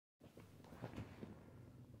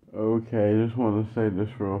Okay, just want to say this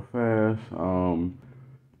real fast. To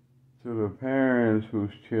the parents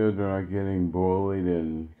whose children are getting bullied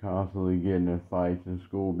and constantly getting in fights in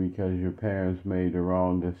school because your parents made the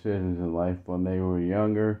wrong decisions in life when they were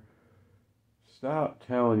younger, stop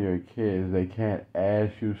telling your kids they can't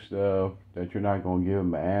ask you stuff, that you're not going to give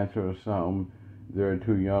them an answer or something. They're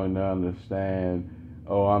too young to understand.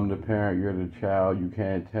 Oh, I'm the parent, you're the child, you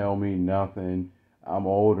can't tell me nothing. I'm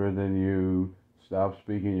older than you. Stop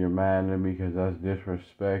speaking your mind to me because that's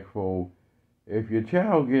disrespectful. If your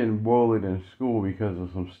child getting bullied in school because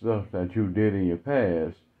of some stuff that you did in your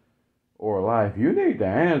past or life, you need to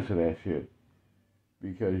answer that shit.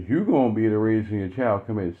 Because you gonna be the reason your child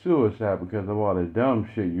committed suicide because of all the dumb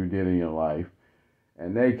shit you did in your life.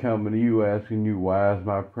 And they coming to you asking you why is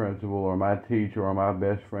my principal or my teacher or my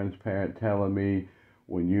best friend's parent telling me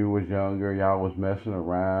when you was younger y'all was messing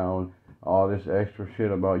around, all this extra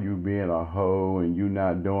shit about you being a hoe and you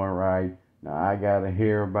not doing right. Now I gotta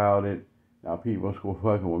hear about it. Now people in school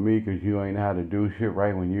fucking with me because you ain't know how to do shit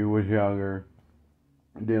right when you was younger.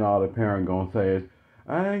 And then all the parent gonna say is,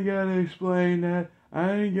 I ain't gotta explain that.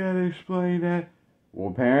 I ain't gotta explain that.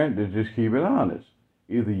 Well, parent, just keep it honest.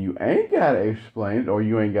 Either you ain't gotta explain it or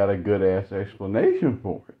you ain't got a good ass explanation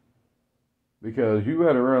for it. Because you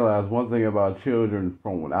better realize one thing about children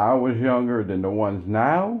from when I was younger than the ones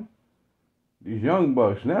now. These young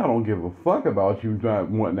bucks now don't give a fuck about you not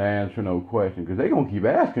wanting to answer no question because they gonna keep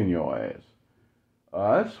asking your ass.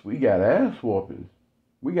 Us, we got ass whoopings.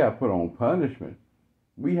 We got put on punishment.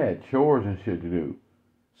 We had chores and shit to do.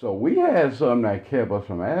 So we had something that kept us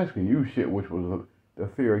from asking you shit, which was the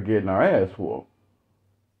fear of getting our ass whooped.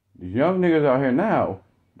 These young niggas out here now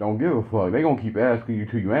don't give a fuck. They gonna keep asking you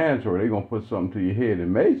till you answer, or they gonna put something to your head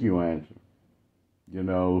and make you answer.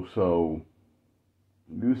 So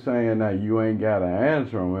you saying that you ain't gotta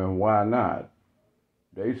answer them, and why not?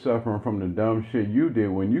 They suffering from the dumb shit you did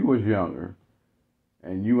when you was younger,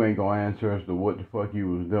 and you ain't gonna answer as to what the fuck you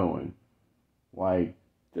was doing. Like,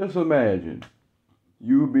 just imagine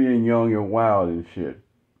you being young and wild and shit.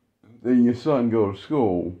 Then your son go to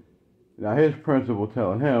school. Now his principal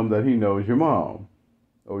telling him that he knows your mom.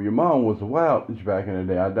 Oh, your mom was a wild bitch back in the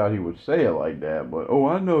day. I doubt he would say it like that, but oh,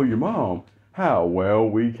 I know your mom. How? Well,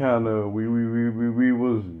 we was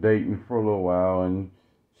dating for a little while, and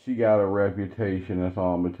she got a reputation. That's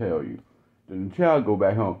all I'm gonna tell you. Then the child go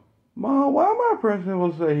back home. Mom, why my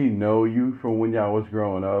principal say he know you from when y'all was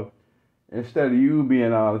growing up? Instead of you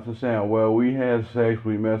being honest and saying, well, we had sex,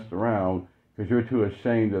 we messed around, because you're too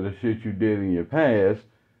ashamed of the shit you did in your past.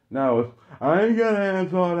 Now it's, I ain't got to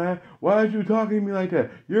answer all that. Why is you talking to me like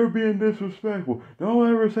that? You're being disrespectful. Don't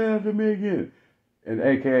ever say that to me again. And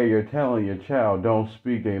AKA, you're telling your child, don't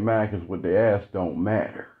speak their mind because what they ask don't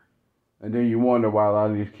matter. And then you wonder why a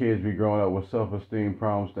lot of these kids be growing up with self-esteem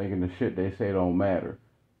problems thinking the shit they say don't matter.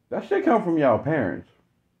 That shit come from y'all parents.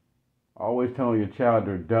 Always telling your child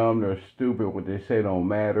they're dumb, they're stupid, what they say don't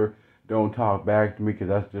matter. Don't talk back to me because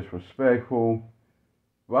that's disrespectful.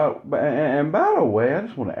 And by the way, I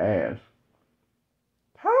just want to ask,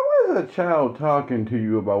 how is a child talking to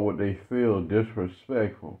you about what they feel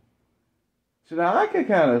disrespectful? See, now I can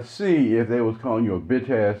kind of see if they was calling you a bitch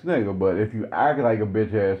ass nigga, but if you act like a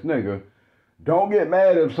bitch ass nigga, don't get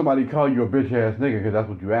mad if somebody call you a bitch ass nigga because that's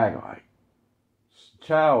what you act like.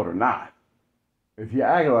 Child or not. If you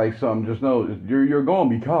act like something, just know you're going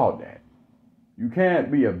to be called that. You can't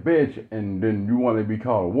be a bitch and then you want to be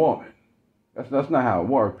called a woman. That's not how it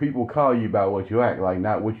works. People call you by what you act like,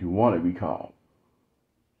 not what you want to be called.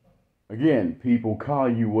 Again, people call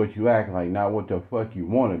you what you act like, not what the fuck you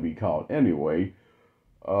want to be called. Anyway,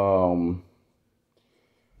 so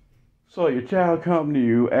your child come to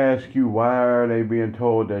you, ask you why are they being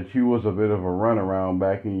told that you was a bit of a runaround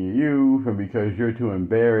back in your youth, and because you're too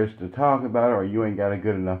embarrassed to talk about it or you ain't got a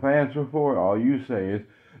good enough answer for it, all you say is,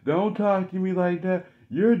 don't talk to me like that.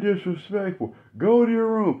 You're disrespectful. Go to your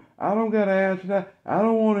room. I don't got to answer that. I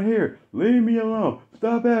don't want to hear it. Leave me alone.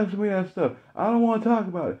 Stop asking me that stuff. I don't want to talk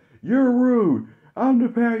about it. You're rude. I'm the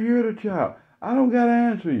parent. You're the child. I don't got to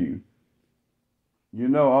answer you. You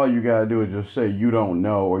know, all you gotta do is just say you don't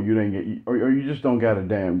know, or you didn't get, or you just don't got a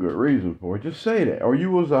damn good reason for it. Just say that. Or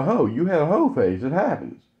you was a hoe. You had a hoe face. It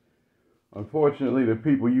happens. Unfortunately, the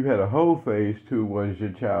people you had a hoe face to was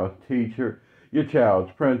your child's teacher, your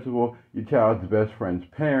child's principal, your child's best friend's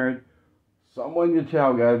parent, someone your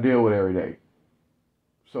child got to deal with every day.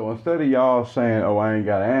 So instead of y'all saying, oh, I ain't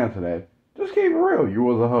got to answer that, just keep it real. You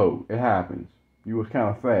was a hoe. It happens. You was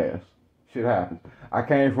kind of fast. Shit happens. I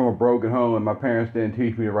came from a broken home and my parents didn't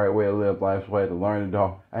teach me the right way to live life, so I had to learn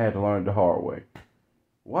it the hard way.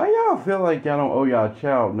 Why y'all feel like y'all don't owe y'all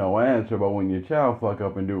child no answer, but when your child fuck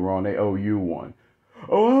up and do wrong, they owe you one?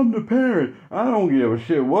 Oh, I'm the parent. I don't give a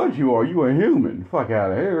shit what you are. You a human. Fuck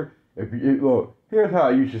out of here. Look, here's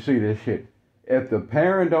how you should see this shit. If the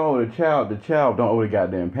parent don't owe the child don't owe the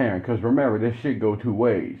goddamn parent. Because remember, this shit go two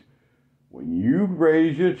ways. When you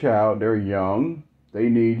raise your child, they're young, they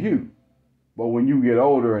need you. But when you get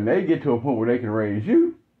older and they get to a point where they can raise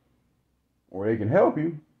you, or they can help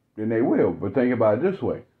you, then they will. But think about it this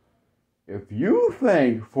way. If you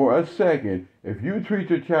think for a second, if you treat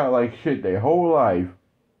your child like shit their whole life,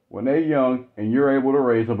 when they're young and you're able to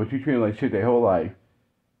raise them, but you treat them like shit their whole life,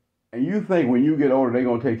 and you think when you get older they're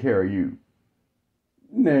going to take care of you.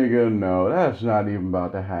 Nigga, no, that's not even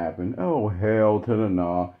about to happen. Oh, hell to the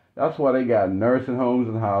no. That's why they got nursing homes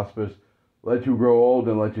and hospice, let you grow old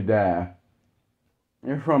and let you die.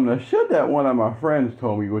 And from the shit that one of my friends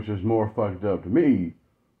told me, which is more fucked up to me,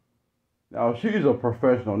 now she's a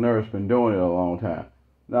professional nurse, been doing it a long time.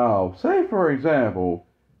 Now, say for example,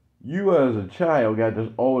 you as a child got this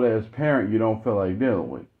old ass parent you don't feel like dealing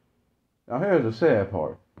with. Now here's the sad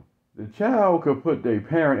part. The child could put their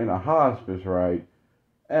parent in a hospice, right,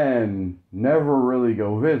 and never really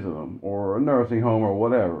go visit them, or a nursing home or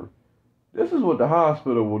whatever. This is what the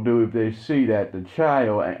hospital will do if they see that the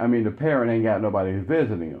parent ain't got nobody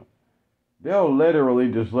visiting them. They'll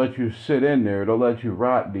literally just let you sit in there. They'll let you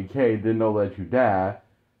rot, decay, then they'll let you die.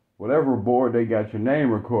 Whatever board they got your name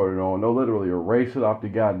recorded on, they'll literally erase it off the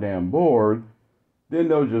goddamn board. Then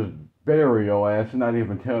they'll just bury your ass and not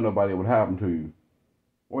even tell nobody what happened to you.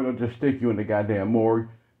 Or they'll just stick you in the goddamn morgue.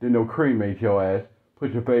 Then they'll cremate your ass,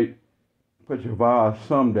 put your vase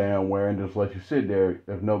some damn where and just let you sit there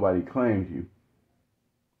if nobody claims you.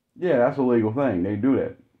 Yeah, that's a legal thing. They do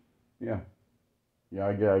that. Yeah. Yeah,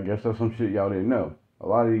 I guess that's some shit y'all didn't know. A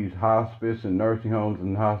lot of these hospice and nursing homes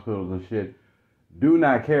and hospitals and shit do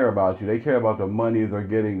not care about you. They care about the money they're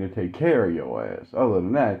getting to take care of your ass. Other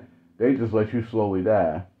than that, they just let you slowly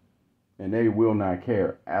die. And they will not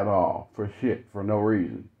care at all. For shit. For no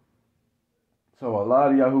reason. So a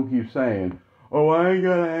lot of y'all who keep saying, oh, I ain't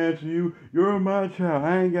gotta answer you. You're my child.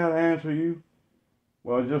 I ain't gotta answer you.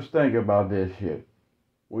 Well, just think about this shit.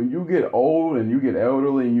 When you get old and you get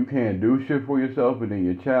elderly and you can't do shit for yourself, and then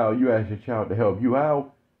you ask your child to help you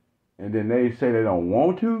out, and then they say they don't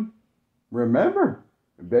want to, remember,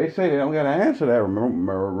 if they say they don't gotta answer that,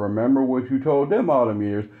 remember what you told them all them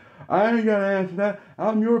years. I ain't gotta answer that.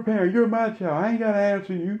 I'm your parent. You're my child. I ain't gotta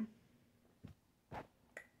answer you.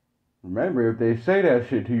 Remember, if they say that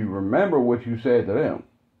shit to you, remember what you said to them.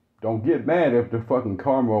 Don't get mad if the fucking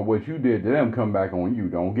karma of what you did to them come back on you.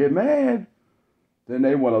 Don't get mad. Then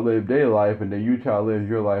they want to live their life, and then you try to live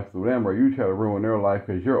your life through them, or you try to ruin their life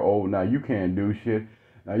because you're old. Now you can't do shit.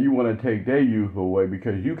 Now you want to take their youth away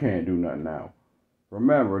because you can't do nothing now.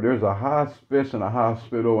 Remember, there's a hospice and a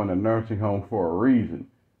hospital and a nursing home for a reason.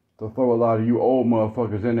 To throw a lot of you old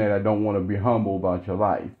motherfuckers in there that don't want to be humble about your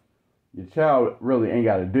life. Your child really ain't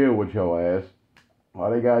got to deal with your ass.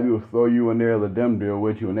 All they got to do is throw you in there, let them deal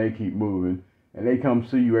with you, and they keep moving. And they come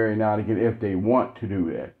see you every now and again if they want to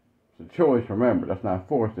do that. It's a choice, remember. That's not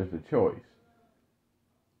forced, it's a choice.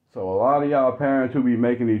 So a lot of y'all parents who be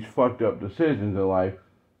making these fucked up decisions in life,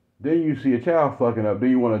 then you see a child fucking up, then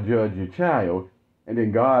you want to judge your child, and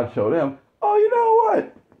then God show them, oh, you know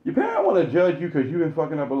what? Your parent want to judge you because you've been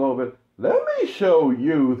fucking up a little bit. Let me show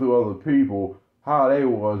you through other people how they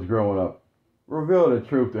was growing up. Reveal the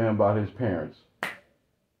truth to him about his parents.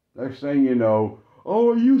 Next thing you know,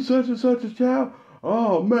 oh, are you such and such a child?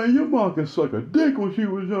 Oh, man, your mom could suck a dick when she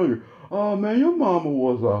was younger. Oh, man, your mama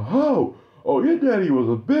was a hoe. Oh, your daddy was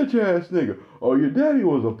a bitch-ass nigga. Oh, your daddy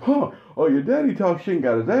was a punk. Oh, your daddy talked shit and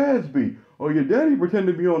got his ass beat. Oh, your daddy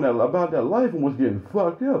pretended to be on that about that life and was getting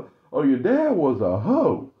fucked up. Oh, your dad was a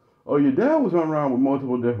hoe. Oh, your dad was running around with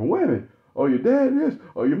multiple different women. Oh, your dad this.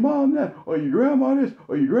 Oh, your mom that. Oh, your grandma this.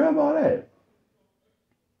 Oh, your grandma that.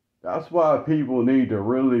 That's why people need to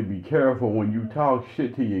really be careful when you talk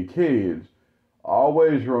shit to your kids.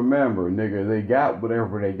 Always remember, nigga, they got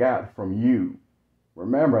whatever they got from you.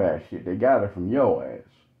 Remember that shit. They got it from your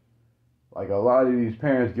ass. Like a lot of these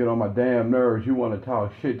parents get on my damn nerves. You want to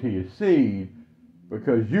talk shit to your seed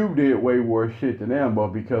because you did way worse shit than them, but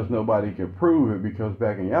because nobody could prove it, because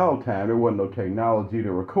back in y'all time, there wasn't no technology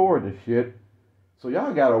to record the shit. So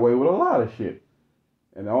y'all got away with a lot of shit.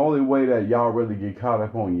 And the only way that y'all really get caught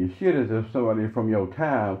up on your shit is if somebody from your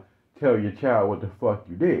time tell your child what the fuck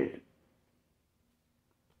you did.